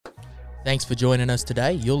Thanks for joining us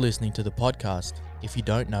today. You're listening to the podcast. If you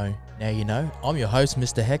don't know, now you know. I'm your host,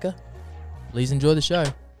 Mr. Hecker. Please enjoy the show.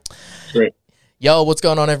 Sweet. Yo, what's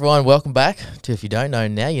going on, everyone? Welcome back to If You Don't Know,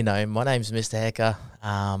 Now You Know. My name's Mr. Hecker.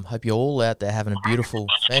 Hope you're all out there having a beautiful,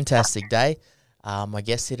 fantastic day. My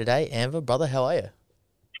guest here today, Amber. Brother, how are you?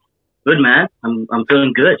 Good, man. I'm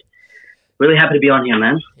feeling good. Really happy to be on here,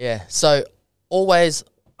 man. Yeah. So always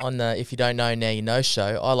on the If You Don't Know, Now You Know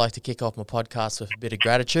show, I like to kick off my podcast with a bit of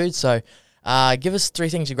gratitude. So give us 3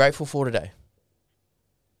 things you're grateful for today.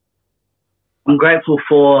 I'm grateful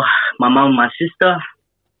for my mum and my sister.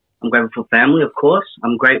 I'm grateful for family, of course.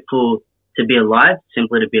 I'm grateful to be alive,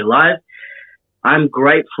 simply to be alive. I'm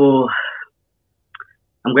grateful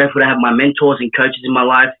to have my mentors and coaches in my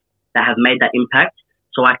life that have made that impact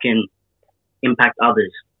so I can impact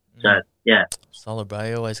others. So, yeah. Solid, bro.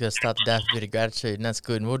 You always got to start the day with a bit of gratitude, and that's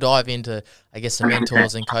good. And we'll dive into, I guess, some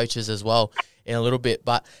mentors and coaches as well in a little bit.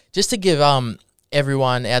 But just to give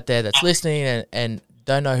everyone out there that's listening and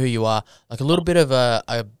don't know who you are, like a little bit of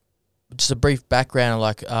just a brief background,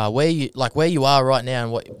 like where you are right now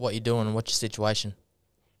and what you're doing and what's your situation.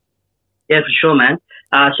 Yeah, for sure, man.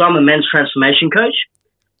 So I'm a men's transformation coach.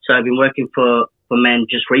 So I've been working for men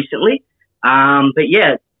just recently. But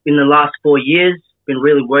yeah, in the last 4 years, been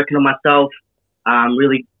really working on myself,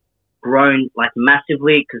 really grown like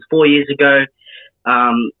massively, because 4 years ago,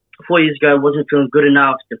 wasn't feeling good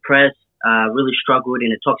enough, depressed, really struggled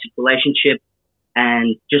in a toxic relationship.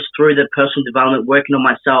 And just through the personal development, working on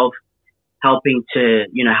myself, helping to,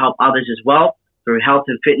 help others as well through health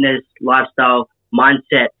and fitness, lifestyle,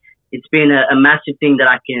 mindset. It's been a massive thing that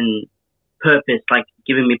I can purpose, like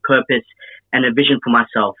giving me purpose and a vision for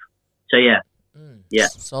myself. So yeah. Yeah.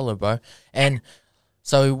 Solid, bro. And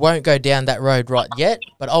so we won't go down that road right yet,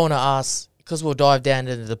 but I want to ask, because we'll dive down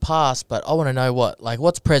into the past, but I want to know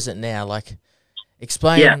what's present now. Like,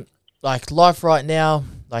 explain, like, life right now,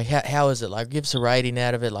 like, how is it? Like, give us a rating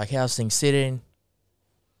out of it. Like, how's things sitting?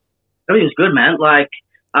 Everything's good, man. Like,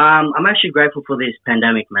 I'm actually grateful for this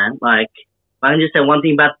pandemic, man. Like, I can just say one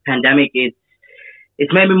thing about the pandemic,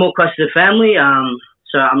 it's made me more close to the family.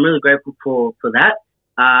 So I'm really grateful for that.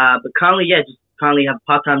 But currently have a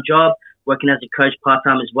part-time job, working as a coach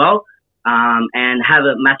part-time as well, and have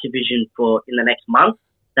a massive vision for in the next month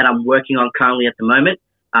that I'm working on currently at the moment,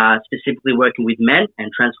 specifically working with men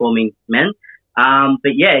and transforming men.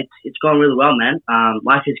 But yeah, it's going really well, man.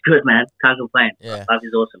 Life is good, man. Can't complain. Yeah. Life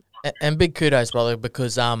is awesome. And big kudos, brother,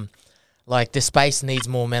 because like the space needs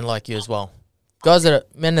more men like you as well.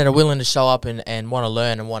 Men that are willing to show up and want to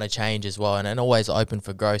learn and want to change as well, and always open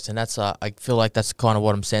for growth. And that's I feel like that's kind of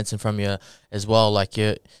what I'm sensing from you as well. Like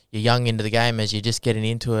you're young into the game as you're just getting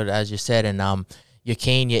into it, as you said, and you're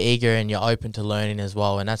keen, you're eager, and you're open to learning as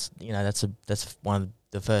well. And that's that's one of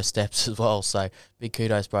the first steps as well. So big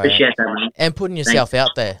kudos, bro. Appreciate that, man. And putting yourself out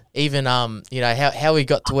there, even how we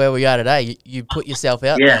got to where we are today. You put yourself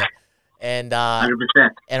out there, and 100%.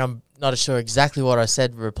 And I'm not sure exactly what I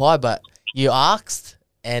said in reply, but you asked,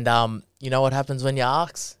 and you know what happens when you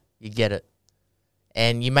ask? You get it.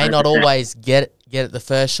 And you may not always get it the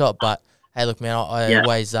first shot, but hey, look, man, I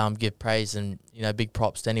always give praise and big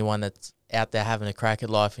props to anyone that's out there having a crack at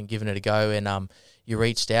life and giving it a go. And you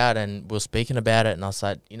reached out and we were speaking about it, and I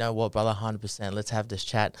said, you know what, brother, 100%, let's have this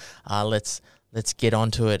chat. Let's get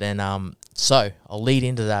onto it. And so I'll lead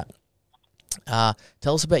into that.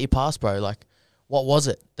 Tell us about your past, bro. Like, what was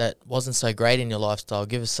it that wasn't so great in your lifestyle?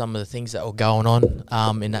 Give us some of the things that were going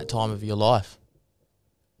on in that time of your life.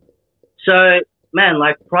 So, man,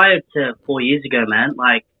 like prior to 4 years ago, man,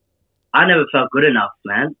 like I never felt good enough,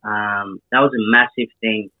 man. That was a massive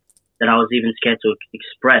thing that I was even scared to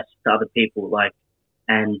express to other people. Like,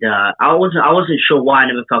 and I wasn't sure why I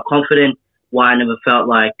never felt confident, why I never felt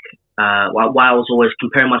like why I was always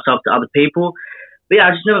comparing myself to other people. But yeah,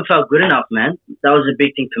 I just never felt good enough, man. That was a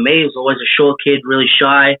big thing for me. I was always a short kid, really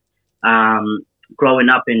shy, growing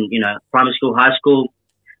up in, primary school, high school.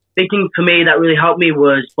 Big thing for me that really helped me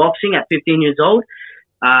was boxing at 15 years old.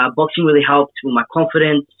 Boxing really helped with my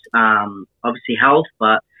confidence, obviously health,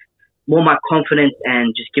 but more my confidence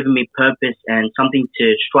and just giving me purpose and something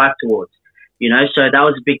to strive towards, So that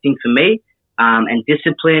was a big thing for me, and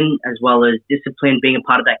discipline, as well as discipline being a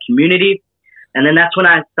part of that community. And then that's when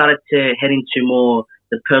I started to head into more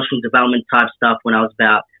the personal development type stuff when I was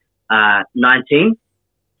about 19.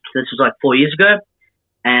 So this was like 4 years ago.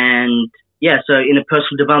 And yeah, so in a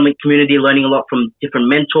personal development community, learning a lot from different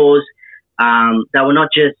mentors that were not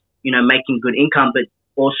just, making good income, but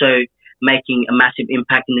also making a massive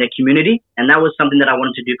impact in their community. And that was something that I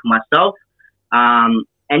wanted to do for myself.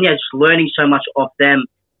 And yeah, just learning so much off them,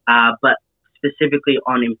 but specifically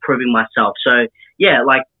on improving myself. So yeah,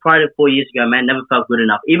 like prior to 4 years ago, man, never felt good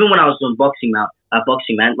enough. Even when I was doing boxing,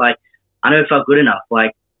 man, like I never felt good enough.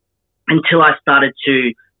 Like until I started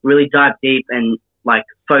to really dive deep and like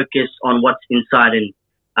focus on what's inside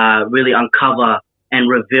and really uncover and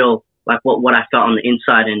reveal like what I felt on the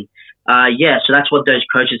inside. And yeah, so that's what those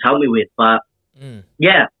coaches helped me with. But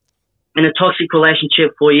yeah, in a toxic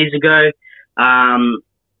relationship 4 years ago,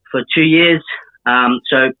 for 2 years.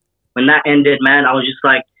 So when that ended, man, I was just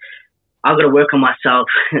like, I got to work on myself.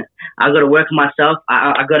 I got to work on myself.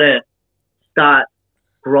 I got to start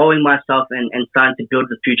growing myself and starting to build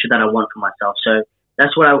the future that I want for myself. So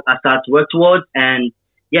that's what I started to work towards. And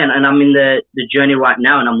yeah, and I'm in the journey right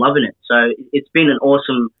now and I'm loving it. So it's been an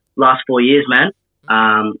awesome last 4 years, man.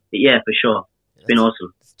 Yeah, for sure. It's been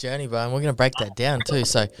awesome. It's journey, bro. And we're going to break that down too.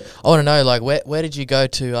 So I want to know, like, where did you go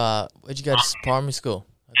to, primary school?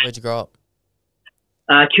 Like, where'd you grow up?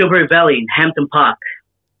 Kilberry Valley in Hampton Park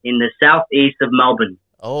in the southeast of Melbourne.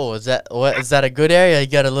 Oh, is that a good area? You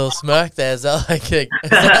got a little smirk there. Is that like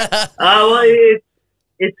well,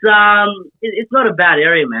 it's not a bad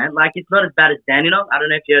area, man. Like it's not as bad as Dandenong. I don't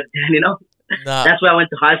know if you heard of Dandenong. Nah. That's where I went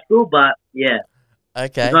to high school, but yeah.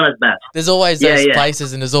 Okay. It's not as bad. There's always those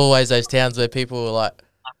places and there's always those towns where people are like,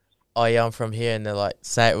 oh yeah, I'm from here, and they're like,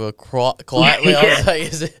 say it real quietly. I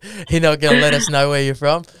was like, you're not gonna let us know where you're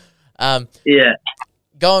from. Yeah.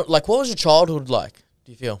 Like, what was your childhood like?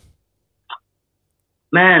 Do you feel?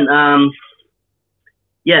 Man,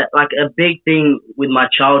 yeah, like a big thing with my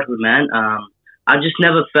childhood, man. I just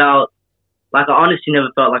never felt like I honestly never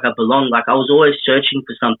felt like I belonged. Like I was always searching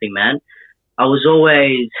for something, man. It was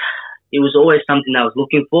always something I was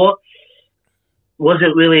looking for.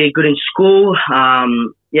 Wasn't really good in school.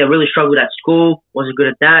 Yeah, really struggled at school. Wasn't good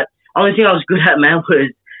at that. Only thing I was good at, man,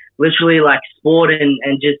 was literally like sport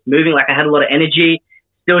and just moving. Like I had a lot of energy.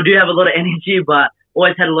 Still do have a lot of energy, but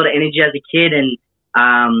always had a lot of energy as a kid. And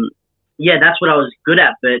yeah, that's what I was good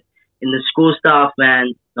at. But in the school stuff,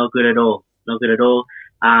 man, not good at all. Not good at all.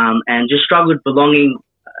 And just struggled belonging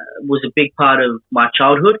was a big part of my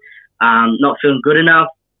childhood. Not feeling good enough.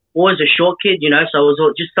 Always a short kid, you know, so I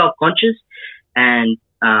was just self-conscious. And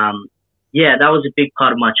yeah, that was a big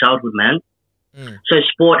part of my childhood, man. So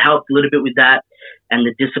sport helped a little bit with that, and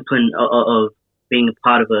the discipline of being a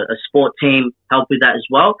part of a sport team helped with that as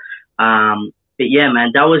well. But yeah,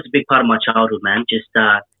 man, that was a big part of my childhood, man. Just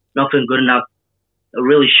not feeling good enough, a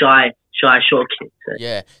really shy, short kid. So.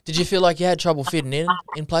 Yeah. Did you feel like you had trouble fitting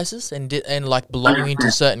in places and like belonging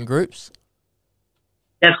into certain groups?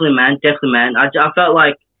 Definitely, man. I felt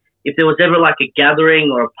like if there was ever like a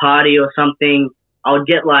gathering or a party or something, I would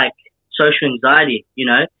get like social anxiety, you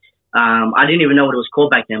know. I didn't even know what it was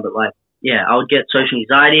called back then, but like, yeah, I would get social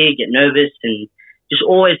anxiety, get nervous, and just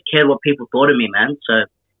always cared what people thought of me, man. So,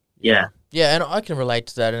 yeah. Yeah, and I can relate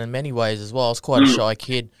to that in many ways as well. I was quite a shy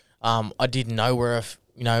kid. I didn't know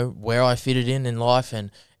where I fitted in life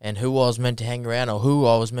and who I was meant to hang around or who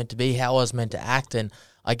I was meant to be, how I was meant to act. And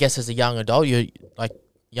I guess as a young adult,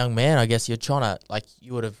 young man, I guess you're trying to, like,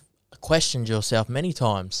 you would have questioned yourself many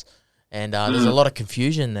times. And there's a lot of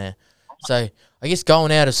confusion there. So I guess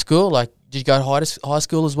going out of school, like, did you go to high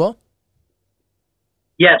school as well?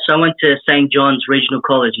 Yeah, so I went to St. John's Regional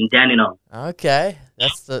College in Dandenong. Okay,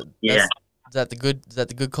 is that the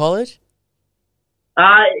good college?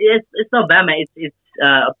 It's not bad, mate. It's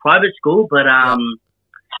a private school, but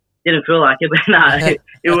didn't feel like it. But no,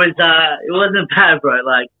 it wasn't bad, bro.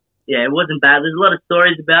 Like, yeah, it wasn't bad. There's a lot of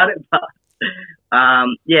stories about it, but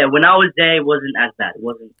yeah, when I was there, it wasn't as bad. It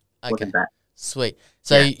wasn't bad. Sweet.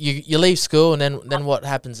 So you leave school, and then what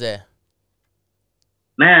happens there?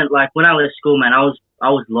 Man, like when I left school, man, I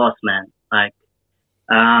was lost, man. Like,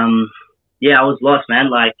 yeah, I was lost, man.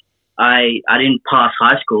 Like, I didn't pass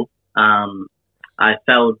high school. I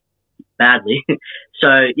failed badly.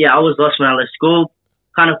 So, yeah, I was lost when I left school,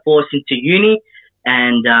 kind of forced into uni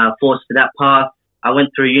and forced to that path. I went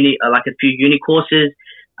through uni, like a few uni courses,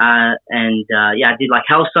 and yeah, I did like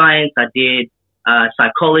health science. I did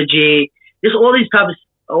psychology. Just all these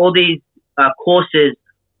courses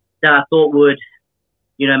that I thought would,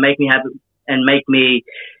 you know, make me happy and make me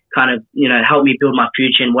kind of, you know, help me build my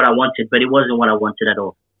future and what I wanted, but it wasn't what I wanted at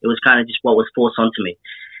all. It was kind of just what was forced onto me.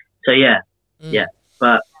 So yeah,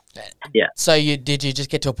 but yeah. So did you just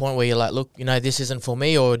get to a point where you're like, look, you know, this isn't for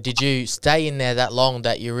me, or did you stay in there that long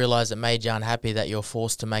that you realized it made you unhappy that you're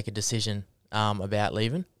forced to make a decision about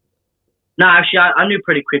leaving? No, actually, I knew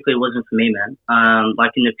pretty quickly it wasn't for me, man.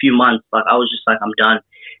 Like in a few months, like I was just like, I'm done.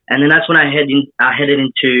 And then that's when I headed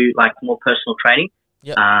into like more personal training.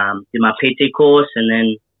 Yep. Did my PT course and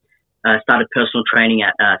then started personal training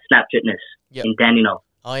at Snap Fitness in Dandenong.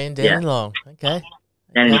 Oh, in Dandenong. Yeah. Okay.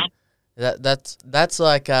 Dandenong. That's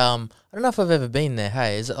like I don't know if I've ever been there.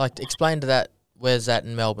 Hey, is it like explain to that? Where's that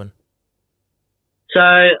in Melbourne? So,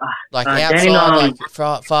 Like outside, Dandenong,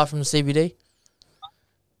 like far from the CBD.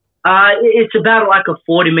 it's about like a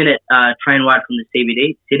 40-minute train ride from the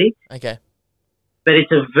CBD city. Okay. But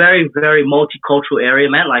it's a very, very multicultural area,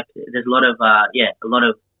 man. Like, there's a lot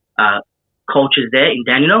of cultures there in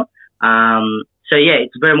Dandenong. So yeah,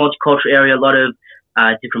 it's a very multicultural area. A lot of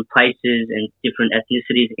different places and different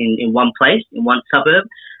ethnicities in one place, in one suburb.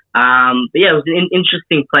 But yeah, it was an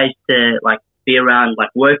interesting place to like be around, like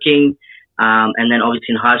working. And then obviously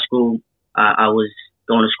in high school, I was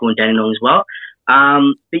going to school in Dandenong as well.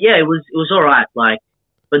 But yeah, it was all right. Like,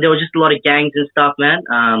 but there was just a lot of gangs and stuff, man.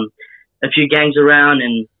 A few gangs around,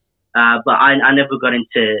 and but I never got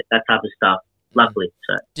into that type of stuff, luckily.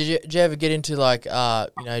 So did you ever get into like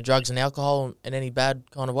drugs and alcohol in any bad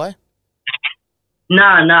kind of way?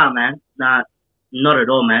 Nah, man. Nah, not at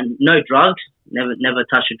all, man. No drugs. Never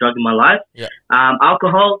touched a drug in my life. Yeah.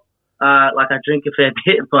 Alcohol, like I drink a fair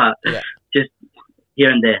bit, but just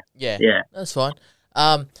here and there. Yeah. That's fine.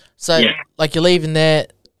 So like you're leaving there.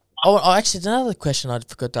 Oh, actually, another question I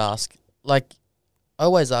forgot to ask. Like, I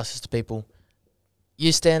always ask this to people.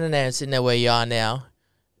 You standing there and sitting there where you are now,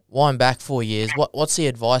 wind back 4 years. What's the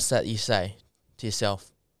advice that you say to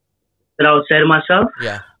yourself? That I would say to myself?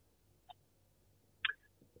 Yeah.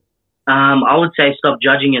 I would say stop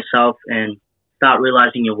judging yourself and start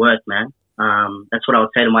realizing your worth, man. That's what I would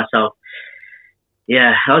say to myself.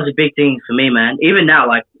 Yeah, that was a big thing for me, man. Even now,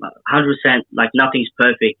 like 100%, like nothing's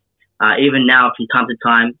perfect. Even now, from time to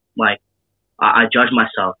time, like I judge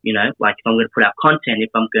myself, you know, like if I'm going to put out content,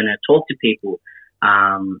 if I'm going to talk to people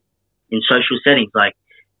in social settings, like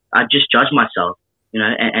I just judge myself, you know,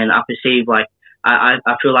 and I perceive like I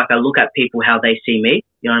feel like I look at people how they see me,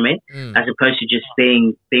 you know what I mean? As opposed to just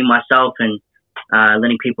being myself and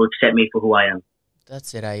letting people accept me for who I am.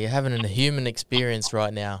 That's it, eh? You're having a human experience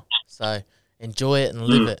right now. So enjoy it and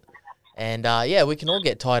live it. And, yeah, we can all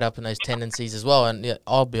get tied up in those tendencies as well. And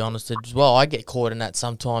I'll be honest as well, I get caught in that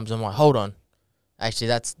sometimes. I'm like, hold on. Actually,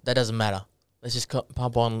 that doesn't matter. Let's just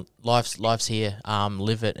pump on. Life's here.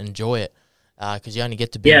 Live it, enjoy it. Because you only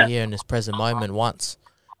get to be here in this present moment once.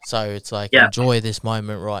 So it's like, enjoy this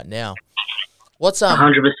moment right now. What's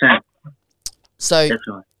 100%. So,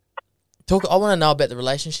 Definitely. I want to know about the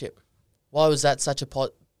relationship. Why was that such a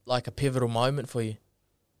pivotal moment for you?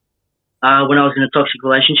 When I was in a toxic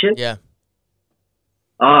relationship? Yeah.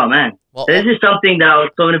 Oh, man. This is something that I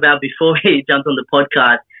was talking about before we jumped on the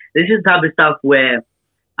podcast. This is the type of stuff where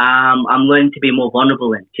I'm learning to be more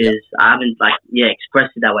vulnerable in because I haven't,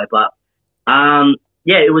 expressed it that way. But,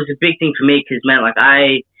 it was a big thing for me because, man,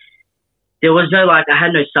 there was no, I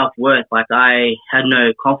had no self-worth. Like, I had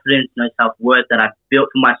no confidence, no self-worth that I built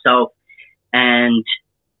for myself. And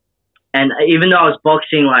even though I was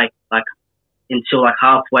boxing, until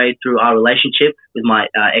halfway through our relationship with my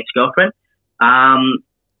ex-girlfriend,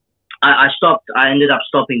 I stopped. I ended up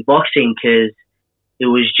stopping boxing because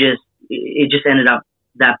it just ended up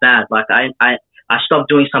that bad. Like I stopped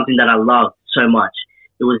doing something that I loved so much.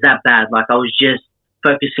 It was that bad. Like I was just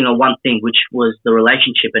focusing on one thing, which was the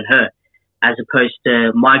relationship and her, as opposed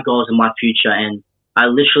to my goals and my future. And I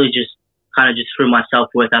literally just kind of just threw my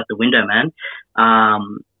self-worth out the window, man.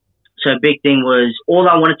 So a big thing was all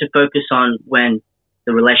I wanted to focus on when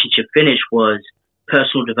the relationship finished was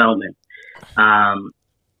personal development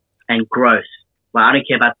and growth. Like I don't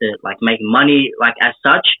care about making money as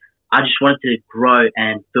such. I just wanted to grow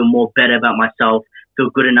and feel more better about myself, feel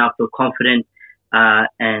good enough, feel confident. So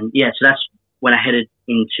that's when I headed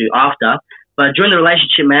into after. But during the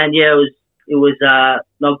relationship, man, it was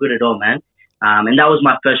not good at all, man. And that was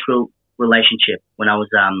my first real relationship when I was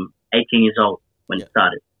 18 years old when it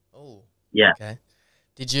started. Yeah. Okay.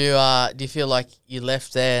 Do you feel like you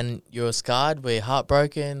left there and you were scarred? Were you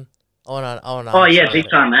heartbroken? I want to. Oh yeah, big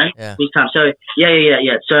time, man. Yeah. Big time. So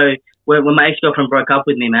yeah. So when my ex-girlfriend broke up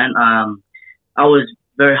with me, man, I was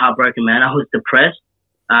very heartbroken, man. I was depressed.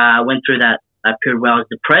 I went through that period where I was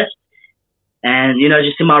depressed, and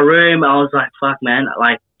just in my room, I was like, fuck, man.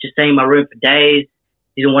 Just staying in my room for days.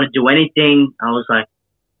 Didn't want to do anything. I was like,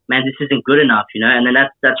 man, this isn't good enough, And then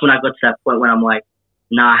that's when I got to that point when I'm like,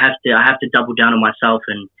 no, I have to double down on myself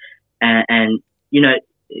and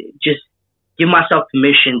just give myself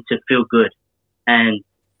permission to feel good and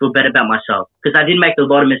feel better about myself. Because I did make a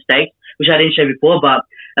lot of mistakes, which I didn't share before, but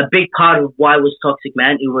a big part of why it was toxic,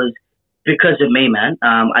 man, it was because of me, man.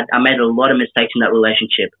 I made a lot of mistakes in that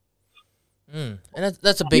relationship. And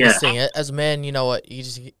that's the biggest thing. As a man, you know what, you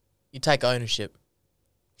take ownership.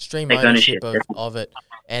 Extreme ownership of it.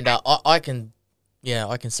 And I can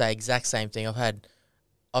say exact same thing. I've had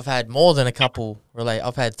I've had more than a couple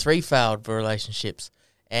I've had 3 failed relationships,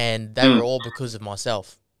 and they were all because of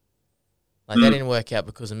myself. Like they didn't work out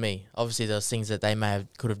because of me. Obviously, there was things that they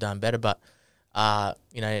could have done better, but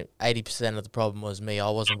 80% of the problem was me. I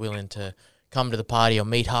wasn't willing to come to the party or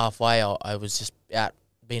meet halfway. I was just out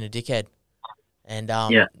being a dickhead, and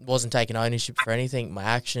wasn't taking ownership for anything. My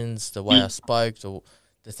actions, the way I spoke,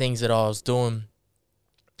 the things that I was doing,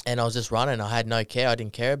 and I was just running. I had no care. I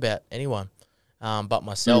didn't care about anyone but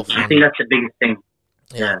myself. I think that's the biggest thing.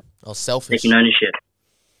 Yeah. I was selfish. Taking ownership.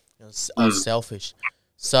 I was selfish.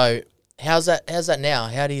 So how's that now?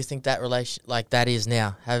 How do you think that relation that is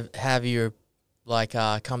now? Have you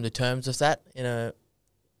come to terms with that in a?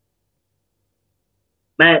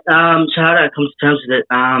 Man, so how do I come to terms with it?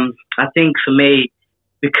 I think for me,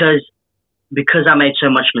 because I made so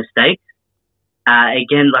much mistakes.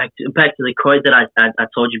 Again, like back to the quote that I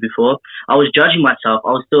told you before, I was judging myself.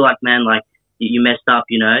 I was still like, man, like you messed up,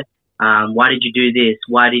 you know. Why did you do this?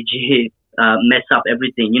 Why did you mess up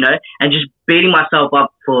everything, you know? And just beating myself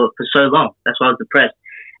up for so long. That's why I was depressed,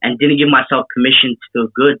 and didn't give myself permission to feel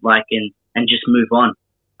good, and just move on.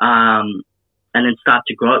 And then start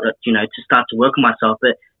to grow, you know, to start to work on myself.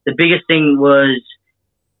 But the biggest thing was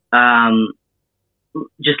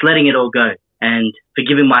just letting it all go and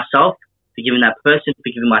forgiving myself, forgiving that person,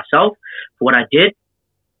 forgiving myself for what I did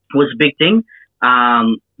was a big thing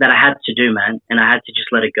that I had to do, man. And I had to just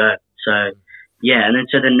let it go. So, yeah. And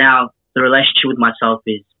then now the relationship with myself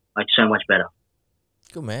is like so much better.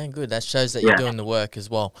 Good, man. Good. That shows that you're doing the work as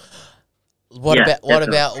well. What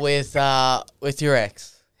about with your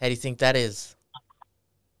ex? How do you think that is?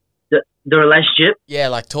 The relationship? Yeah,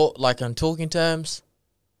 like on talking terms?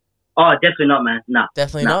 Oh, definitely not, man. No.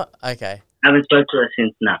 Definitely not? Okay. I haven't spoken to her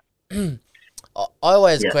since, no. I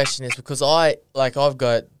always question this because I've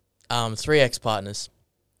got 3 ex-partners.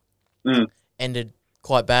 Ended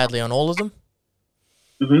quite badly on all of them.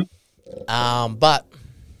 But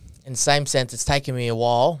in the same sense, it's taken me a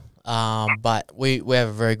while. But we have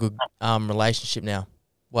a very good relationship now.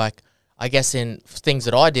 Like, I guess in things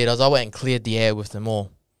that I did, I went and cleared the air with them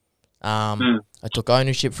all. I took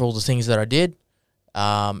ownership for all the things that I did,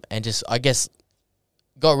 and just, I guess,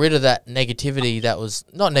 got rid of that negativity that was,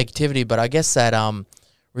 not negativity, but I guess that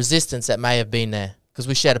resistance that may have been there, because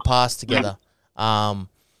we shared a past together.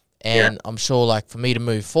 And I'm sure, like, for me to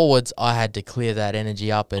move forwards, I had to clear that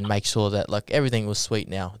energy up and make sure that, like, everything was sweet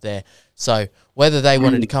now there. So whether they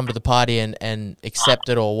wanted to come to the party and accept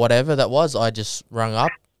it or whatever that was, I just rung up.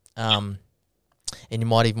 And you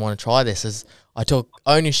might even want to try this, as I took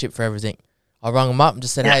ownership for everything. I rung them up and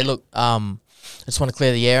just said, hey, look, I just want to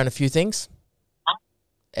clear the air on a few things.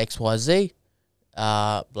 X, Y, Z,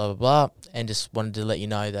 blah, blah, blah. And just wanted to let you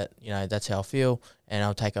know that, you know, that's how I feel. And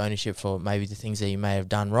I'll take ownership for maybe the things that you may have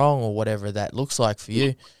done wrong or whatever that looks like for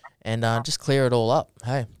you. And just clear it all up.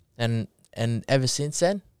 Hey. And ever since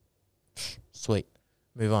then, sweet.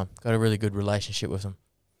 Move on. Got a really good relationship with them.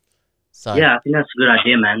 So yeah, I think that's a good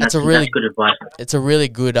idea, man. That's good advice. It's a really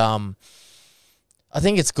good, I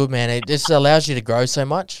think it's good, man. It just allows you to grow so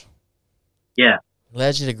much. Yeah.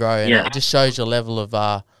 Allows you to grow, and it just shows your level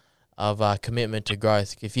of commitment to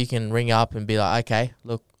growth. If you can ring up and be like, okay,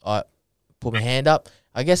 look, I put my hand up,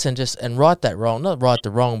 I guess, and right that wrong, not right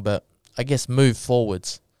the wrong, but I guess move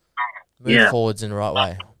forwards. Move forwards in the right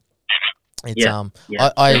way. It's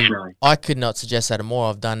I could not suggest that more.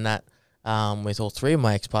 I've done that with all 3 of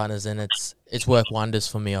my ex-partners, and it's worked wonders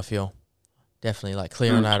for me, I feel. Definitely, like,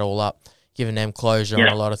 clearing that all up, giving them closure on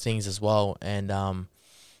a lot of things as well, and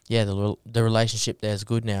the relationship there is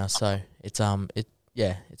good now, so it's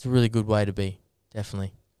it's a really good way to be,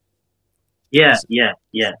 definitely. Yeah,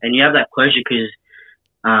 and you have that closure because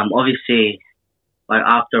obviously, like,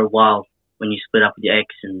 after a while when you split up with your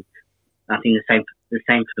ex, and I think the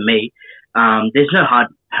same for me, there's no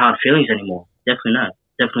hard feelings anymore. Definitely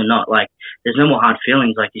not. Like, there's no more hard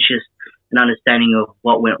feelings. Like, it's just an understanding of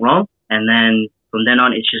what went wrong, and then from then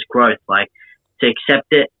on, it's just growth. Like, to accept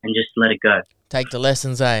it and just let it go. Take the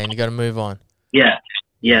lessons, and you got to move on. Yeah,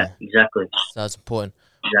 exactly. So that's important.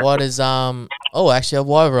 Exactly. What is actually,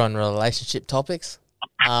 while we're on relationship topics,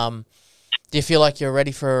 do you feel like you're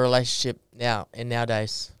ready for a relationship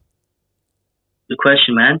nowadays? Good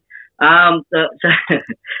question, man. That's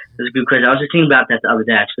a good question. I was just thinking about that the other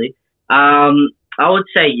day, actually. I would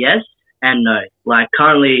say yes and no. Like,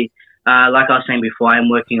 currently, like I was saying before, I'm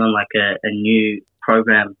working on like a new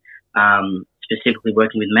program, specifically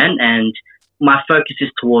working with men, and my focus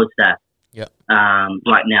is towards that. Yeah.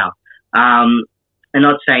 Right now. And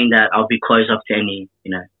not saying that I'll be closed off to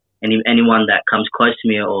anyone that comes close to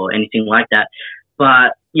me or anything like that.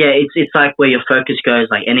 But yeah, it's like where your focus goes,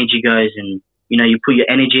 like energy goes, and you put your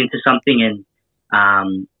energy into something,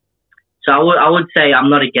 and so I would say I'm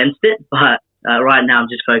not against it, but right now I'm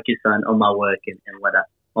just focused on my work and what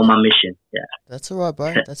on my mission. Yeah. That's all right,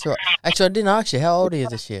 bro. That's all right. Actually, I didn't ask you, how old are you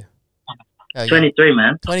this year? Oh, 23,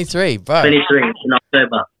 man. 23, bro. 23 in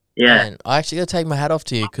October. Yeah. Man, I actually got to take my hat off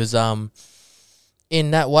to you because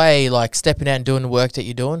in that way, like stepping out and doing the work that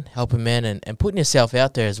you're doing, helping men and putting yourself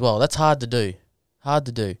out there as well, that's hard to do. Hard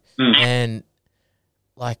to do. And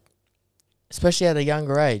like, especially at a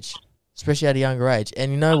younger age.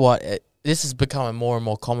 And you know what? This is becoming more and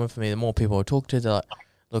more common for me. The more people I talk to, they're like,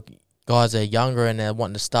 look, guys are younger and they're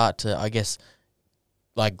wanting to start to, I guess,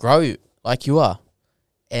 like grow like you are.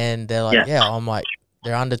 And they're like, yeah, I'm like,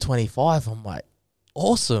 they're under 25. I'm like,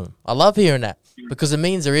 awesome. I love hearing that because it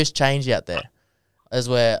means there is change out there. As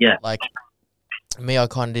where, like, me, I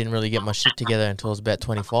kind of didn't really get my shit together until I was about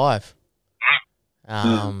 25.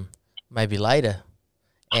 Maybe later.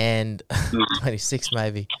 And 26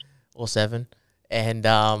 maybe, or 7.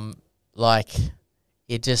 And, like,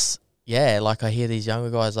 it just, like I hear these younger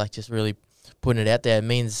guys, like, just really putting it out there. It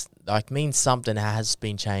means something has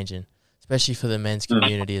been changing, especially for the men's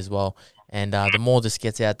community as well. And the more this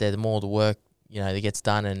gets out there, the more the work, that gets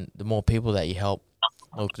done, and the more people that you help,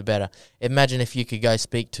 look, the better. Imagine if you could go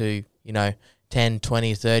speak to, 10,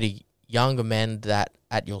 20, 30 younger men that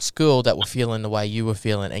at your school that were feeling the way you were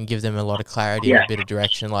feeling and give them a lot of clarity and a bit of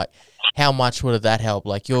direction. Like, how much would that help?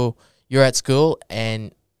 Like, you're at school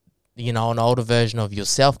and, an older version of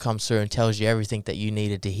yourself comes through and tells you everything that you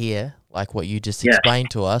needed to hear, like what you just explained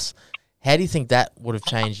to us. How do you think that would have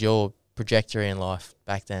changed your trajectory in life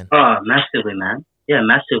back then? Oh, massively, man. Yeah,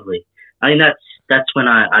 massively. I mean, that's when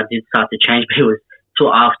I did start to change, but it was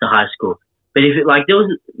till after high school. But if there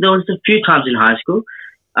was a few times in high school,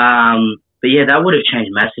 but yeah, that would have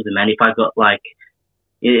changed massively, man. If I got like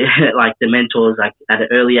the mentors like at an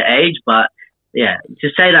earlier age. But yeah, to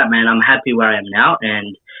say that, man, I'm happy where I am now,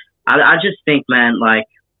 and I just think, man, like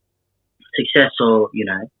success or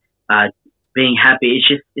being happy,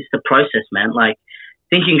 it's the process, man. Like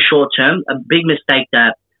thinking short term, a big mistake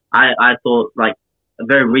that I thought like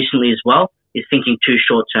very recently as well is thinking too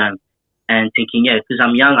short term. And thinking, because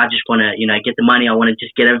I'm young, I just want to, get the money. I want to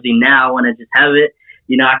just get everything now. I want to just have it.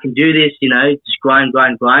 I can do this, just grind.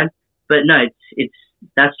 But no,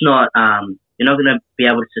 that's not, you're not going to be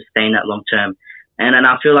able to sustain that long term. And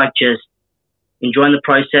I feel like just enjoying the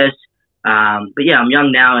process. But yeah, I'm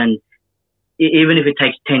young now. And even if it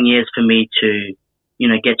takes 10 years for me to,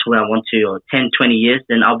 get to where I want to, or 10, 20 years,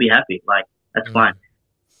 then I'll be happy. Like, that's fine.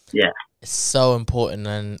 Yeah. It's so important.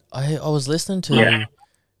 And I was listening to...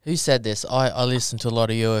 Who said this? I listen to a lot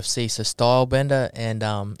of UFC, so Stylebender and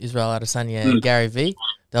Israel Adesanya and Gary Vee.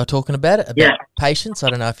 They were talking about it, about patience. I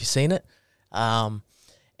don't know if you've seen it. And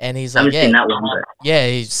he's like, seen that one, but...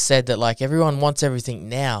 he said that like everyone wants everything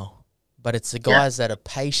now, but it's the guys that are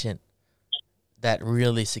patient that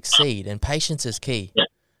really succeed, and patience is key.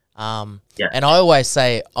 And I always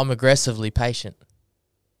say I'm aggressively patient,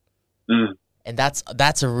 and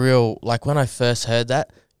that's a real, like when I first heard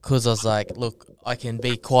that. Because I was like, look, I can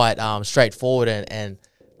be quite straightforward and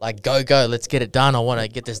like, go, let's get it done. I want to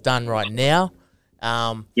get this done right now.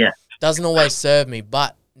 Doesn't always serve me,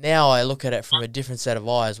 but now I look at it from a different set of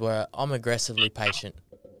eyes where I'm aggressively patient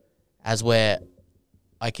as where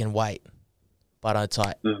I can wait, but I'm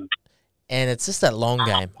tight. And it's just that long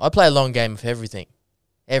game. I play a long game of everything.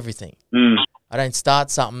 I don't start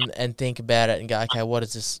something and think about it and go, okay, what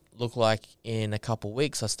does this look like in a couple of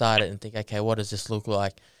weeks? I start it and think, okay, what does this look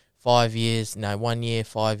like 5 years, 1 year,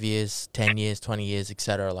 5 years, 10 years, 20 years,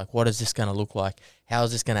 etc. Like, what is this going to look like? How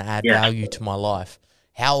is this going to add value to my life?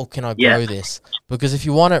 How can I grow this? Because if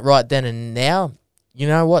you want it right then and now, you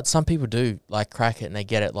know what? Some people do, like, crack it and they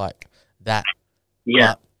get it like that.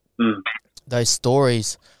 Yeah. Those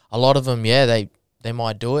stories, a lot of them, they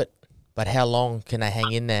might do it, but how long can they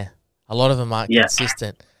hang in there? A lot of them aren't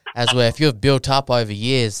consistent. As where if you've built up over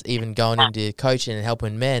years, even going into coaching and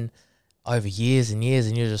helping men over years and years,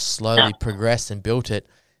 and you just slowly progressed and built it,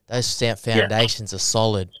 those foundations are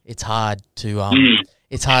solid. It's hard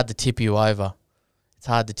to tip you over.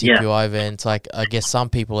 And it's like, I guess some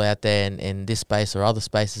people out there in this space or other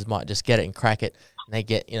spaces might just get it and crack it, and they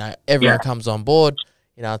get, everyone comes on board,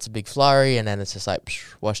 it's a big flurry, and then it's just like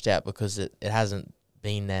washed out because it hasn't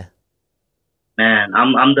been there. Man,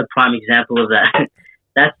 I'm the prime example of that.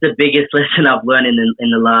 That's the biggest lesson I've learned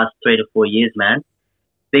in the last 3 to 4 years, man.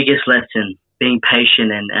 Biggest lesson, being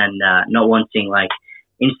patient and not wanting like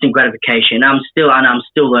instant gratification. I'm still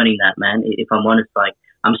learning that, man. If I'm honest, like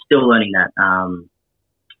I'm still learning that.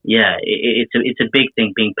 It's a big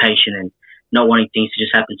thing, being patient and not wanting things to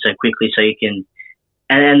just happen so quickly, so you can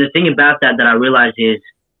And the thing about that I realize is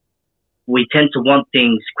we tend to want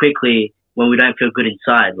things quickly when we don't feel good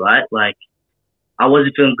inside, right? Like, I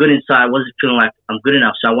wasn't feeling good inside. I wasn't feeling like I'm good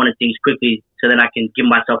enough. So I wanted things quickly so then I can give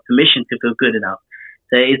myself permission to feel good enough.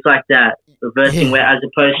 So it's like that reversing where, as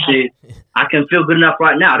opposed to, I can feel good enough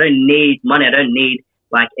right now. I don't need money. I don't need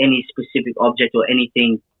like any specific object or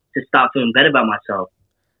anything to start feeling better about myself.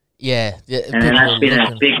 Yeah. And that's been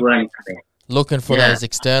a big learning for me. Looking for those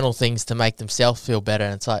external things to make themselves feel better.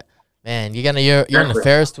 And it's like, man, you're in the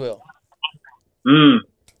Ferris wheel.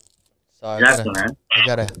 So exactly, man. I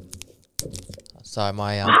gotta. Sorry,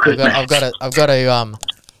 I've got to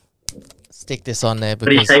stick this on there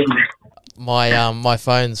because my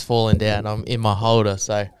phone's falling down. I'm in my holder,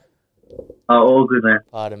 so. Oh, all good, man.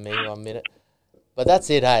 Pardon me, 1 minute. But that's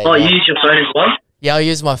it, hey. Oh, you use your phone as well? Yeah, I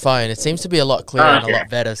use my phone. It seems to be a lot clearer and a lot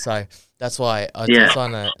better, so that's why it's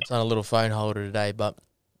on a little phone holder today. But,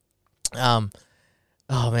 oh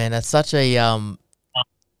man, that's such a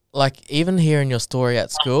like even hearing your story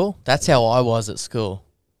at school. That's how I was at school.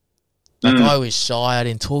 Like I was shy. I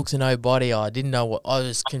didn't talk to nobody. I didn't know what. I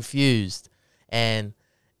was confused, and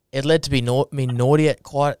it led to me naughty at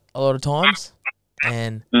quite a lot of times,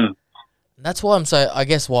 and that's why I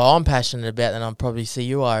guess why I'm passionate about, and I'm probably see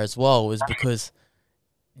you are as well, is because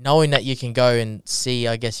knowing that you can go and see,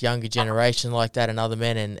 I guess, younger generation like that and other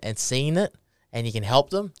men and seeing it, and you can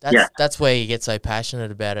help them. That's where you get so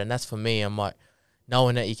passionate about it, and that's for me. I'm like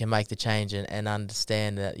knowing that you can make the change and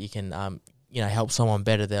understand that you can help someone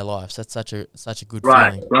better their lives. That's such a good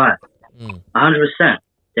feeling. Right. 100%,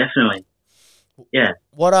 definitely. Yeah.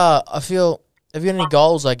 What I feel. Have you got any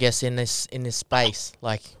goals, I guess, in this space?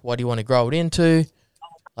 Like, what do you want to grow it into?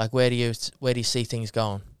 Like, where do you see things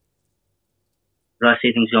going? Where I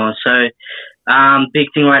see things going. So, big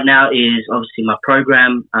thing right now is obviously my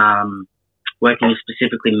program, working with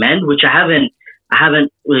specifically men, which I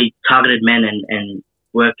haven't really targeted men and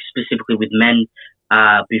worked specifically with men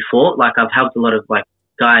before. Like, I've helped a lot of like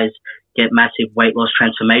guys get massive weight loss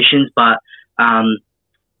transformations, but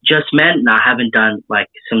just men. No, I haven't done like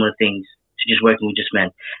similar things. Just working with just men,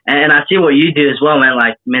 and I see what you do as well, man.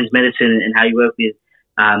 Like men's medicine and how you work with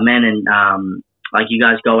men, and like you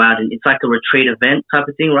guys go out and it's like a retreat event type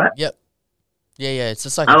of thing, right? Yep. Yeah. It's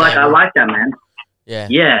just like I like that, man. Yeah.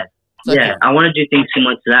 I want to do things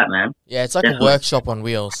similar to that, man. Yeah, it's like a workshop on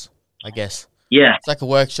wheels, I guess. Yeah, it's like a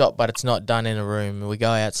workshop, but it's not done in a room. We go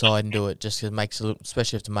outside and do it, just 'cause it makes it,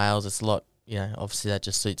 especially if the males, it's a lot. Obviously that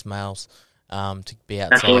just suits males to be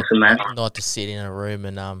outside. That's awesome, man. Not to sit in a room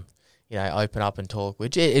and open up and talk,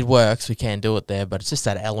 which it works. We can do it there, but it's just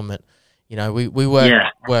that element. We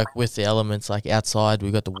work with the elements, like outside.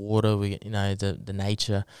 We got the water, we the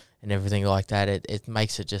nature and everything like that. It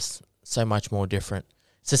makes it just so much more different.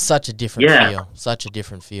 It's just such a different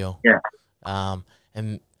feel. Yeah.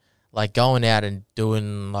 And like going out and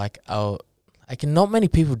doing not many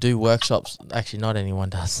people do workshops. Actually, not anyone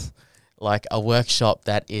does. Like a workshop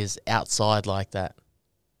that is outside like that.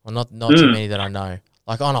 Well, not too many that I know.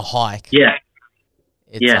 Like on a hike. Yeah.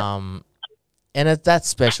 It's and that's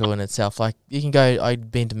special in itself. Like you can go. I've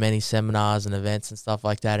been to many seminars and events and stuff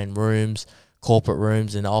like that in rooms, corporate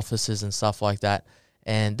rooms and offices and stuff like that,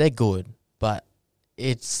 and they're good. But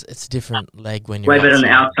it's a different leg when you're way better on the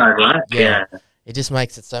outside, right? Yeah. It just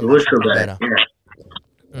makes it so much better.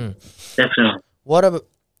 Yeah. Definitely. What about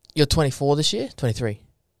you're 24 this year? 23.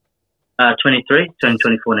 23, turning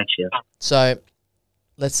 24 next year. So,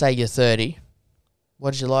 let's say you're 30.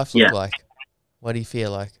 What does your life look like? What do you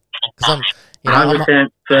feel like? Because I'm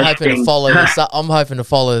hoping to follow this up. I'm hoping to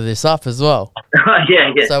follow this up as well.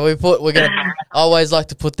 Yeah. So we're gonna. I always like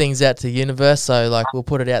to put things out to the universe. So like we'll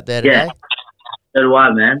put it out there today. So do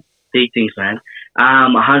I, man. Big things, man.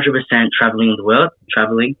 100% traveling the world,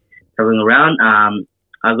 traveling around.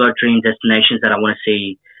 I've got dream destinations that I want to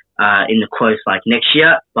see in the close like next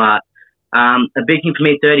year. But a big thing for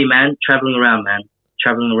me, 30, man. Traveling around,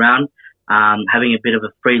 having a bit of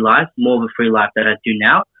a free life, more of a free life that I do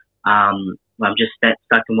now. I'm just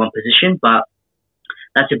stuck in one position, but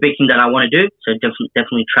that's a big thing that I want to do. So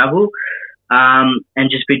definitely travel,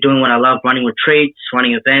 and just be doing what I love, running retreats,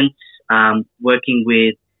 running events, working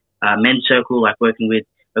with men's circle, like working with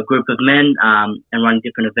a group of men, and running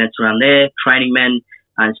different events around there, training men,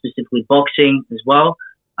 and specifically boxing as well.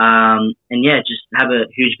 And just have a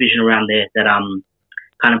huge vision around there that I'm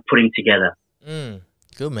kind of putting together.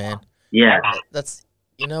 Good, man. Yeah. That's,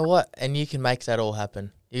 you know what? And you can make that all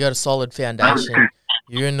happen. You got a solid foundation.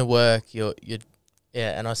 You're in the work.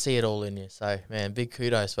 And I see it all in you. So, man, big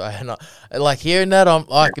kudos for it. And like hearing that, I'm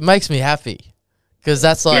like, it makes me happy because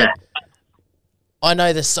that's like, I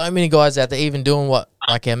know there's so many guys out there even doing what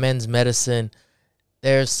like our men's medicine,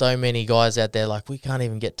 there's so many guys out there, like we can't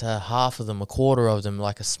even get to half of them, a quarter of them,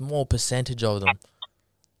 like a small percentage of them.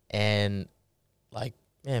 And like,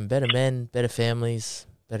 man, better men, better families,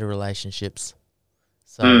 better relationships.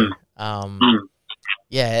 So,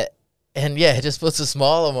 yeah, and yeah, it just puts a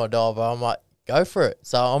smile on my doll, but I'm like, go for it.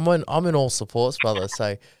 So I'm in all supports, brother.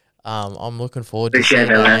 So I'm looking forward to seeing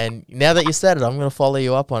it. And now that you said it, I'm going to follow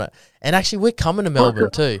you up on it. And actually, we're coming to Melbourne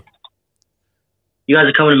too. You guys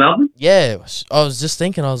are coming to Melbourne? Yeah, I was just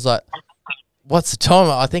thinking, I was like, what's the time?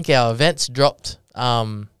 I think our events dropped,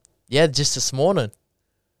 just this morning.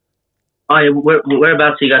 Oh, yeah,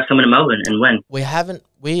 whereabouts are you guys coming to Melbourne and when?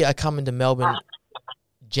 We are coming to Melbourne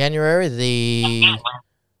January,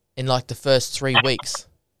 in like the first 3 weeks.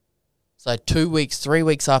 So 3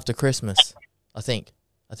 weeks after Christmas, I think.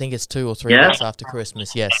 I think it's 2 or 3 weeks after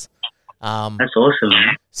Christmas, yes. That's awesome,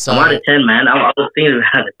 man. So, I'm out of 10, man. I was thinking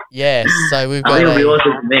about it. Yeah, so we've got I think it'll be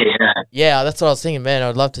awesome for me, Yeah, that's what I was thinking, man.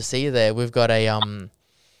 I'd love to see you there. We've got a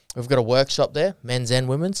workshop there, men's and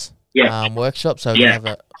women's workshop. So we have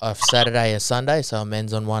a Saturday and Sunday. So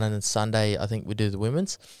men's on one, and then Sunday I think we do the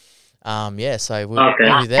women's. So we'll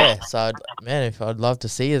be there. So I'd love to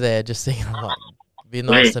see you there. Just thinking, like, it'd be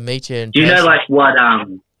nice to meet you. Do you know like what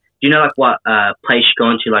place you're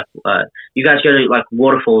going to? Like, you guys go to like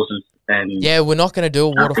waterfalls and yeah, we're not going to do a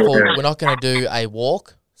waterfall. We're not going to do a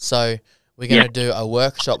walk. So we're going to do a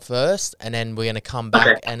workshop first, and then we're going to come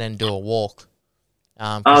back and then do a walk.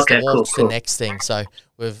 The walk's the next thing. So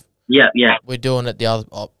we're doing it the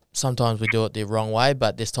other. Sometimes we do it the wrong way,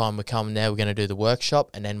 but this time we're coming there. We're going to do the workshop,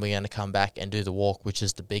 and then we're going to come back and do the walk, which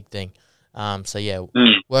is the big thing.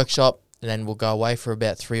 Workshop, and then we'll go away for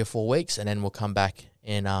about 3 or 4 weeks, and then we'll come back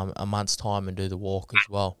in a month's time and do the walk as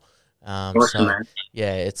well. Awesome, man.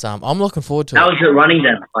 Yeah, it's I'm looking forward to it. How is it running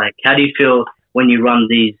then? Like, how do you feel when you run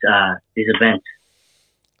these events,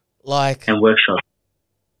 like, and workshops?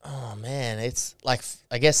 Oh man, it's like,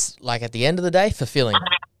 I guess, like at the end of the day, fulfilling.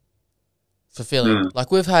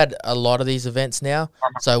 Like, we've had a lot of these events now.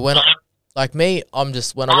 So when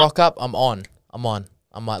when I rock up, I'm on. I'm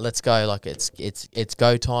like, let's go. Like, it's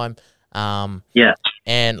go time.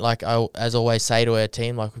 And like I, as always, say to our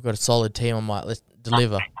team, like, we've got a solid team. I'm like, let's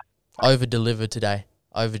deliver, over deliver today,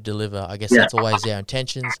 over deliver. I guess that's always our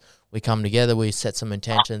intentions. We come together, we set some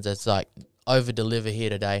intentions. It's like, over deliver here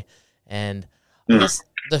today. And I guess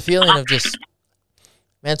the feeling of just,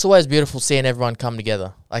 man, it's always beautiful seeing everyone come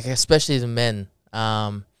together. Like, especially the men.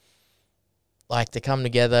 Like, they come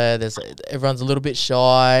together. Everyone's a little bit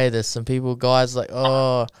shy. There's some guys like,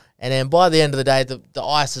 oh, and then by the end of the day, the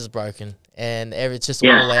ice is broken, and it's just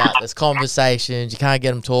all out. There's conversations. You can't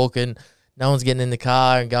get them talking. No one's getting in the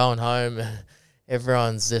car and going home.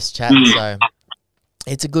 Everyone's just chatting. So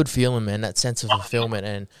it's a good feeling, man, that sense of fulfillment.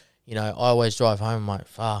 And, I always drive home, I'm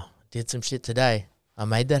like, did some shit today. I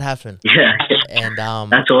made that happen. Yeah. And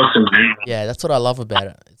that's awesome, man. Yeah, that's what I love about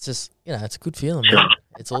it. It's just, it's a good feeling, man.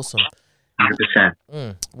 It's awesome.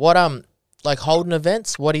 100%. What like, holding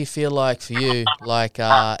events, what do you feel like for you? Like,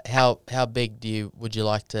 how big would you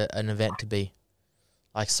like an event to be?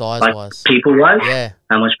 Like, size wise? Like, people wise? Yeah.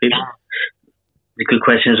 How much people? It's a good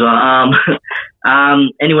question as well.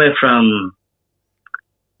 Anywhere from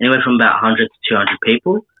about 100 to 200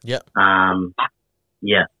 people. Yep. I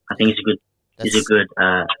think it's a good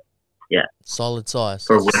solid size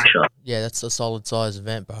for a workshop. Yeah, that's a solid size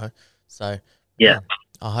event, bro. So yeah.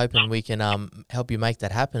 I'm hoping we can help you make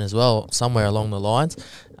that happen as well, somewhere along the lines,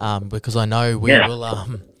 because I know we will. I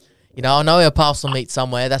know our paths will meet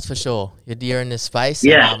somewhere. That's for sure. You're in this space,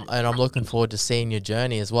 and I'm looking forward to seeing your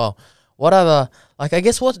journey as well. What other, like, I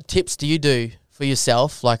guess, what tips do you do for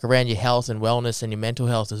yourself, like, around your health and wellness and your mental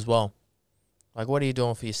health as well? Like, what are you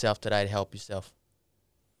doing for yourself today to help yourself?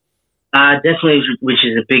 Definitely, which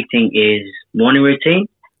is a big thing, is morning routine.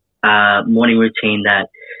 Morning routine that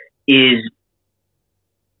is.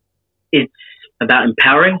 It's about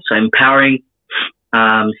empowering. So empowering,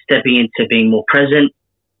 stepping into being more present,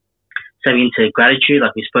 stepping into gratitude,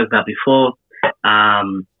 like we spoke about before,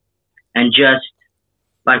 and just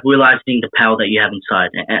like realizing the power that you have inside.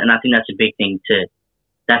 And I think that's a big thing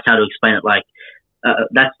that's how to explain it. Like,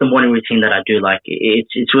 that's the morning routine that I do. Like,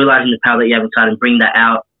 it's realizing the power that you have inside and bring that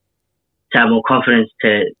out to have more confidence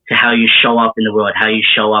to how you show up in the world, how you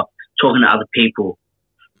show up talking to other people.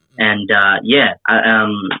 And,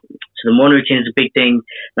 so the morning routine is a big thing.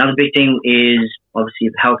 Another big thing is obviously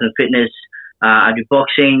health and fitness. I do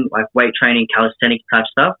boxing, like weight training, calisthenic type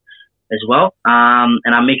stuff as well. And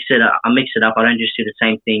I mix it up. I don't just do the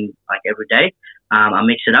same thing like every day. I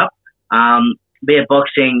mix it up. But yeah,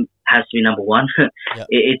 boxing has to be number one. Yep.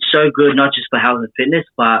 It's so good, not just for health and fitness,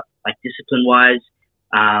 but like discipline wise,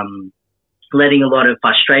 letting a lot of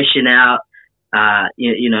frustration out.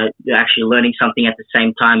 You're actually learning something at the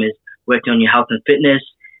same time as working on your health and fitness.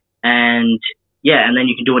 And yeah, and then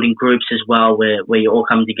you can do it in groups as well, where you all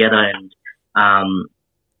come together and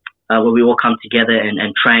where we all come together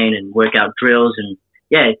and train and work out drills. And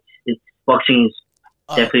yeah, it's boxing is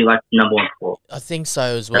definitely like number one sport. I think so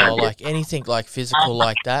as well. Like anything like physical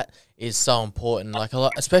like that is so important. Like a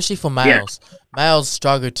lot, especially for males. Yeah. Males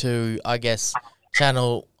struggle to, I guess,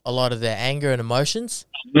 channel a lot of their anger and emotions.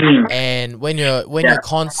 And when you're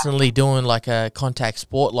constantly doing like a contact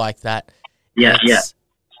sport like that,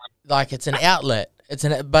 like it's an outlet.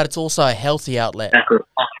 But it's also a healthy outlet. Exactly.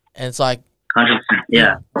 And it's like 100%,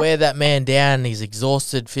 yeah. Wear that man down and he's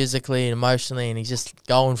exhausted physically and emotionally and he's just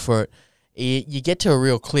going for it. You get to a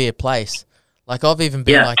real clear place. Like I've even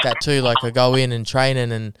been like that too. Like I go in and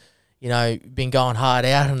training and, been going hard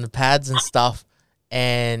out on the pads and stuff,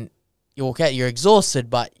 and you walk out, you're exhausted,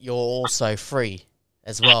 but you're also free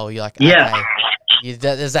as well. You're like, okay,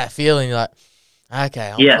 there's that feeling you're like,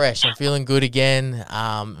 okay, I'm fresh. I'm feeling good again.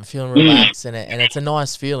 I'm feeling relaxed and it's a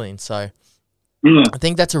nice feeling. So I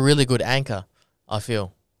think that's a really good anchor, I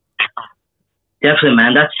feel. Definitely,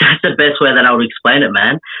 man. That's the best way that I would explain it,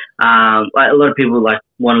 man. Like a lot of people like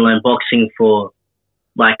want to learn boxing for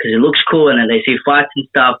because it looks cool and then they see fights and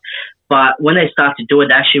stuff. But when they start to do it,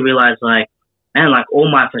 they actually realize like, man, like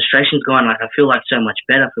all my frustrations gone. Like I feel like so much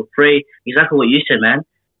better. I feel free. Exactly what you said, man.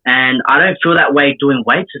 And I don't feel that way doing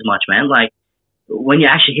weights as much, man. Like when you're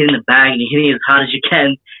actually hitting the bag and you're hitting it as hard as you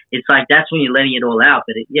can, it's like that's when you're letting it all out.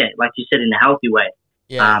 But like you said, in a healthy way.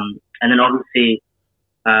 Yeah. And then obviously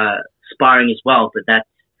sparring as well, but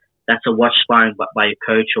that's a watch sparring by your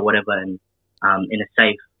coach or whatever, and in a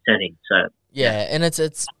safe setting. So and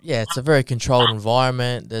it's a very controlled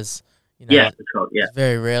environment. There's controlled. Yeah,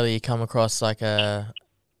 very rarely you come across like an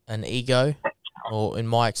ego, or in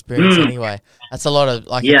my experience anyway. That's a lot of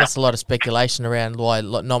I guess a lot of speculation around why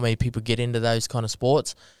not many people get into those kind of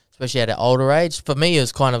sports, especially at an older age. For me, it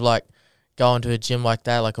was kind of like going to a gym like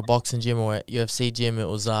that, like a boxing gym or a UFC gym. It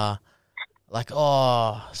was like,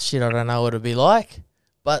 oh shit, I don't know what it'd be like,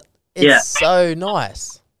 but it's so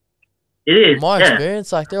nice. It is. In my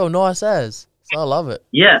experience, like they're all nice as, so I love it.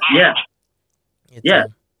 Yeah.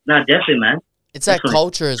 No, definitely, man. It's that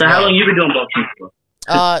culture as well. So how long you been doing boxing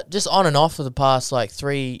for? Just on and off for the past like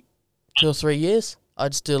 2 or 3 years. I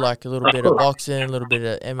just do like a little bit of boxing, a little bit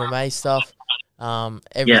of MMA stuff,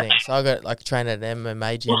 everything. So I got like trained at an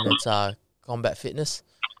MMA gym that's Combat Fitness.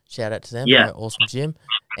 Shout out to them. They're an awesome gym.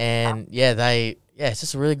 And it's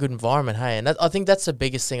just a really good environment, hey. And I think that's the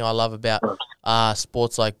biggest thing I love about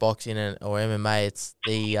sports like boxing or MMA. It's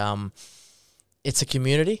it's a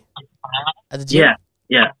community at the gym.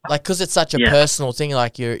 Yeah. Like, because it's such a personal thing.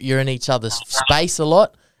 Like you're in each other's space a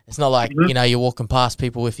lot. It's not like you're walking past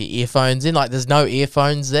people with your earphones in. Like there's no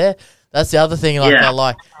earphones there. That's the other thing. Like I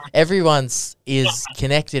like everyone's is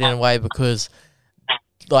connected in a way because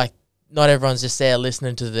like not everyone's just there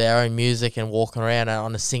listening to their own music and walking around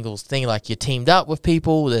on a single thing. Like you're teamed up with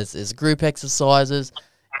people. There's group exercises,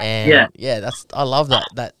 and I love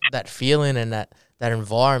that feeling and that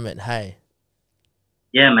environment. Hey.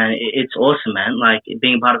 Yeah, man, it's awesome, man. Like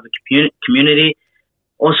being part of a community,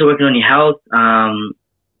 also working on your health.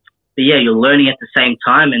 But you're learning at the same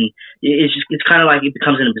time, and it's kind of like it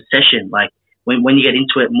becomes an obsession. Like when you get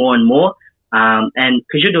into it more and more. And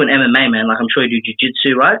because you're doing MMA, man, like I'm sure you do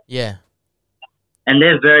jiu-jitsu, right? Yeah. And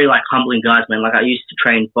they're very like humbling guys, man. Like I used to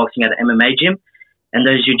train boxing at an MMA gym, and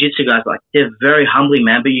those jiu-jitsu guys, like they're very humbling,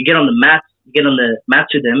 man. But you get on the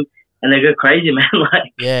mats with them, and they go crazy, man.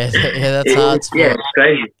 Like that's hard. It's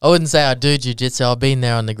crazy. I wouldn't say I do jiu-jitsu. I've been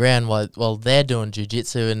there on the ground while they're doing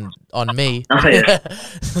jiu-jitsu and on me. Oh yeah.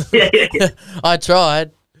 I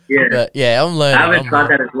tried. Yeah. But I'm learning. I haven't tried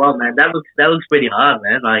that as well, man. That looks pretty hard,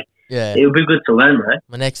 man. Like it would be good to learn, bro.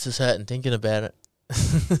 My neck's just hurting thinking about it.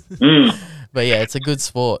 But it's a good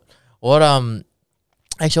sport. What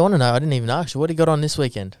actually I want to know. I didn't even ask you. What do you got on this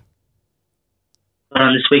weekend?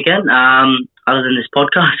 This weekend, other than this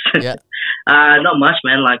podcast, yeah, not much,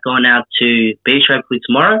 man. Like going out to beach hopefully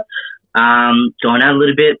tomorrow. Going out a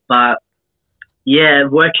little bit, but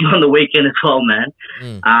working on the weekend as well, man.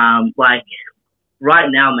 Like right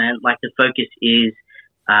now, man. Like the focus is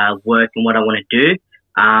work and what I want to do.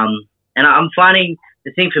 And I'm finding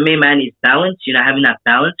the thing for me, man, is balance. Having that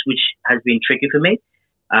balance, which has been tricky for me,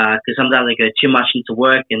 because sometimes I go too much into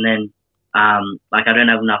work, and then like I don't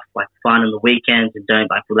have enough like fun on the weekends and don't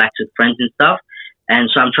like relax with friends and stuff. And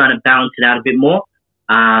so I'm trying to balance it out a bit more.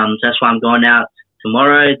 So that's why I'm going out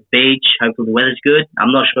tomorrow, beach. Hopefully the weather's good.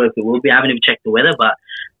 I'm not sure if it will be. I haven't even checked the weather, but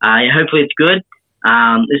hopefully it's good.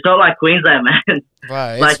 It's not like Queensland, man.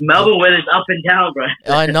 Bro, Like Melbourne weather's up and down, bro.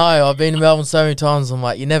 I know. I've been to Melbourne so many times. I'm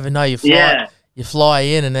like, you never know. Yeah. You fly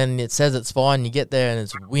in, and then it says it's fine. You get there, and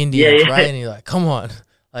it's windy Yeah, and it's yeah. raining. You're like, come on,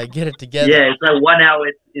 like get it together. Yeah, it's like 1 hour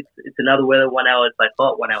it's another weather, 1 hour it's like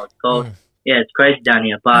hot, 1 hour it's cold. Mm. Yeah, it's crazy down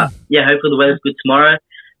here. But yeah, hopefully the weather's good tomorrow.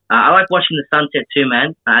 I like watching the sunset too,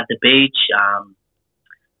 man. At the beach,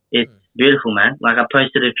 it's beautiful, man. Like I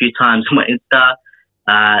posted it a few times on my Insta.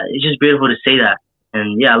 It's just beautiful to see that.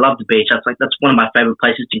 And yeah, I love the beach. That's one of my favorite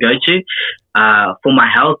places to go to for my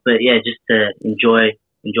health. But yeah, just to enjoy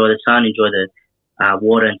the sun, enjoy the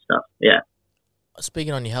water and stuff. Yeah.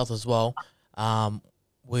 Speaking on your health as well,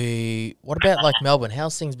 what about like Melbourne?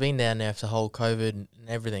 How's things been down there after the whole COVID and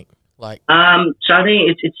everything? Like, So I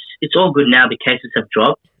think it's all good now. The cases have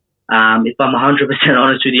dropped. If I'm 100%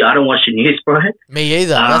 honest with you, I don't watch the news, bro. me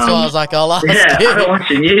either. That's why I was like, I'll ask Yeah, you. I don't watch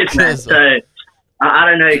the news, man. So I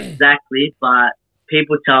don't know exactly, but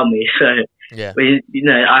people tell me. So Yeah.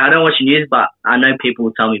 I don't watch the news, but I know people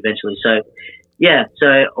will tell me eventually. So yeah,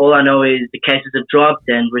 so all I know is the cases have dropped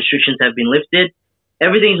and restrictions have been lifted.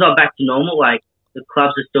 Everything's not back to normal. Like the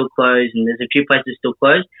clubs are still closed and there's a few places still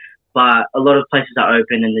closed, but a lot of places are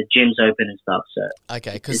open and the gym's open and stuff. So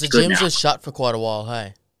Okay, because it's the good gyms now. were shut for quite a while,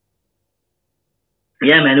 hey?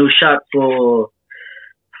 Yeah, man, it was shut for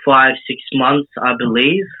 5-6 months, I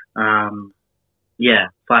believe. 5-6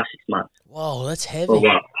 months. Whoa, that's For a heavy.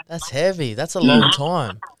 while. That's heavy. That's a long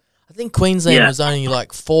time. I think Queensland Yeah. was only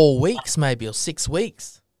like 4 weeks maybe, or 6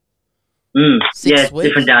 weeks. Yeah, 6 it's weeks.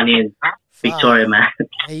 different down here in Victoria, man.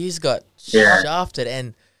 Hey, you just got Yeah. shafted.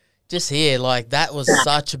 And just here, like, that was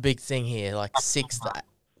such a big thing here. Like, 6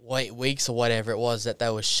 weeks or whatever it was that they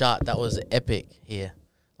were shut. That was epic here.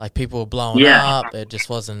 Like, people were blowing Yeah. up. It just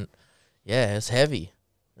wasn't, it's heavy.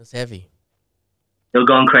 It's heavy. They were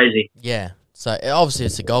going crazy. Yeah. So, obviously,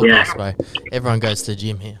 it's a Gold Yeah. Coast, bro. Everyone goes to the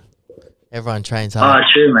gym here. Everyone trains Oh, hard.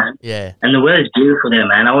 true, man. Yeah. And the weather's beautiful there,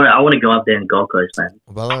 man. I want to go up there in Gold Coast, man.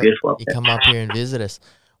 Well, Beautiful up you there. come up here and visit us.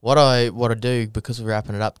 What I do, because we're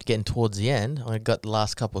wrapping it up, getting towards the end, I got the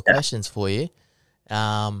last couple of questions for you.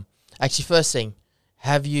 Actually, first thing,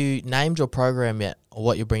 have you named your program yet, or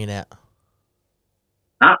what you're bringing out?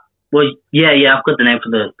 Well, yeah, I've got the name for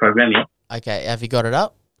the program, yeah. Okay, have you got it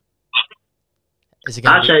up? Is it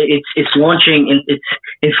going to Actually, it's launching in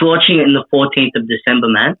the 14th of December,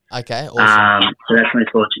 man. be okay? Awesome. So that's when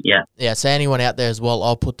it's launching. Yeah. Yeah. So anyone out there as well,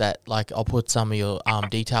 I'll put some of your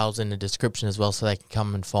details in the description as well, so they can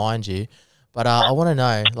come and find you. But I want to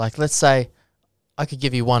know, like, let's say I could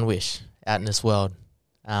give you one wish out in this world,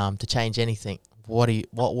 to change anything. What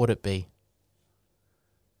would it be?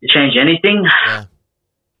 To change anything, Yeah.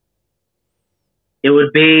 it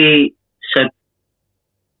would be so,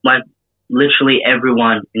 like, literally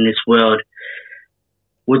everyone in this world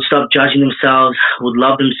would stop judging themselves, would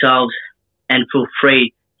love themselves, and feel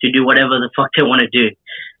free to do whatever the fuck they want to do.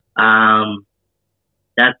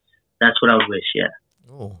 That's what I would wish. Yeah.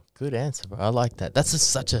 Oh, good answer, bro. I like that. That's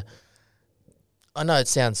such a. I know it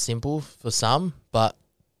sounds simple for some, but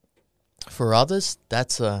for others,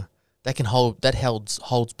 that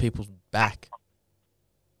holds people back.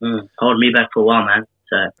 Hold me back for a while, man.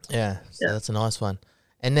 So Yeah, so Yeah. that's a nice one.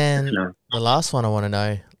 And then no. the last one I want to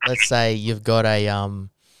know. Let's say you've got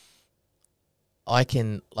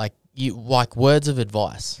words of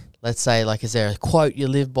advice. Let's say, like, is there a quote you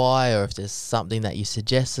live by, or if there's something that you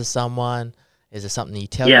suggest to someone? Is there something you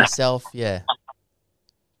tell Yeah. yourself? Yeah.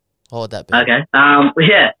 What would that be? Okay.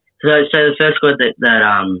 Yeah. So the first word that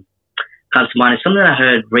comes to mind is something I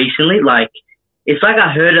heard recently. Like, it's like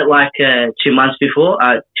I heard it like 2 months before,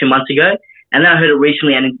 2 months ago, and then I heard it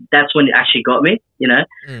recently, and that's when it actually got me. You know.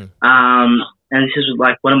 And this is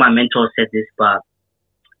like one of my mentors said this, but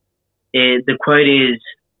the quote is,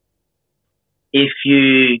 if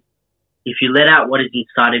you let out what is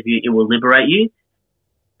inside of you, it will liberate you.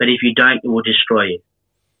 But if you don't, it will destroy you.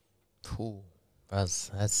 Cool. That's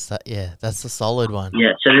a solid one.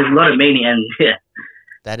 Yeah. So there's a lot of meaning, and yeah.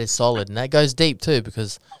 That is solid, and that goes deep too,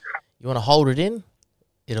 because you want to hold it in,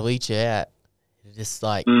 it'll eat you out. It'll just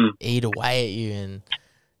like eat away at you,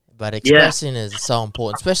 but expressing is so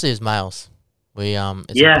important, especially as males.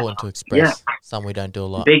 It's important to express. Something we don't do a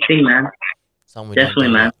lot. Big thing, man. Something we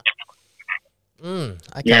Definitely, don't do a man. lot.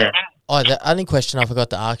 Okay. Yeah. Oh, the only question I forgot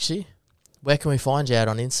to ask you: where can we find you out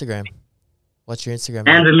on Instagram? What's your Instagram?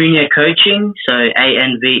 name? Anvermunier Coaching. So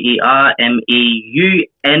ANVERMEUNIER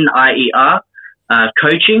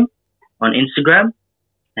coaching on Instagram,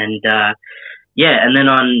 and and then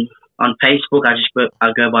on Facebook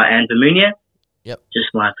I go by Anvermunier. Yep. Just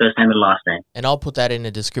my first name and last name. And I'll put that in the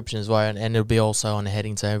description as well, and it'll be also on the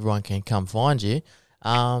heading so everyone can come find you.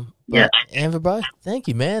 Yeah. Amber, bro, thank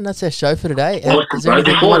you, man. That's our show for today. Awesome, Is there bro.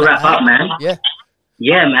 anything you Before we wanna wrap add? up, man. Yeah.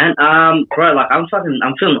 Yeah, man. Bro, like I'm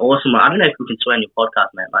feeling awesome. I don't know if we can swear on your podcast,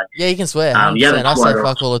 man. Like, Yeah, you can swear. you 100%. haven't I say sworn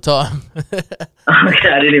fuck all the time. okay,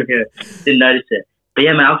 I didn't even hear it. Didn't notice it. But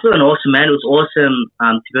yeah, man, I'm feeling awesome, man. It was awesome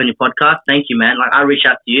to be on your podcast. Thank you, man. Like I reached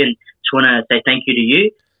out to you and just want to say thank you to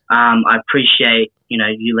you. I appreciate you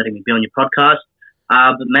letting me be on your podcast.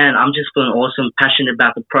 But man, I'm just feeling awesome, passionate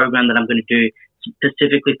about the program that I'm going to do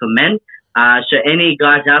specifically for men. So any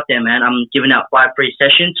guys out there, man, I'm giving out 5 free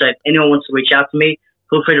sessions. So if anyone wants to reach out to me,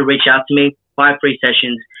 feel free to reach out to me. 5 free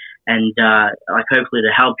sessions, and like hopefully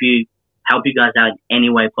to help you guys out in any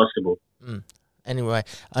way possible. Anyway,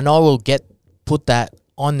 and I will put that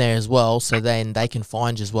on there as well, so then they can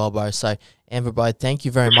find you as well, bro. So Amber, bro, thank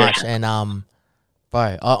you very much, and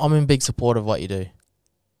bro, I'm in big support of what you do.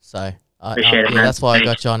 So Appreciate it, man. that's why Thanks.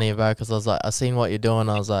 I got you on here, bro, because I was like, I seen what you're doing,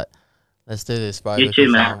 I was like, let's do this, bro. You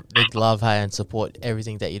too, man. Big love, hey, and support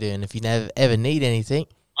everything that you do. And if you ever need anything,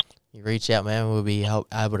 you reach out, man. We'll be able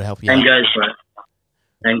to help you Same out. goes, bro.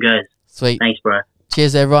 Same goes. Sweet. Thanks, bro.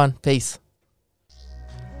 Cheers, everyone. Peace.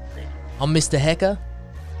 I'm Mr. Hecker.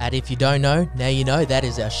 And if you don't know, now you know. That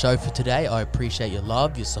is our show for today. I appreciate your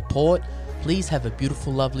love, your support. Please have a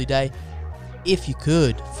beautiful, lovely day. If you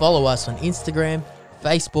could, follow us on Instagram,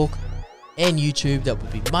 Facebook, and YouTube. That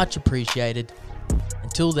would be much appreciated.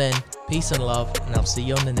 Until then, peace and love, and I'll see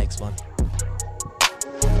you on the next one.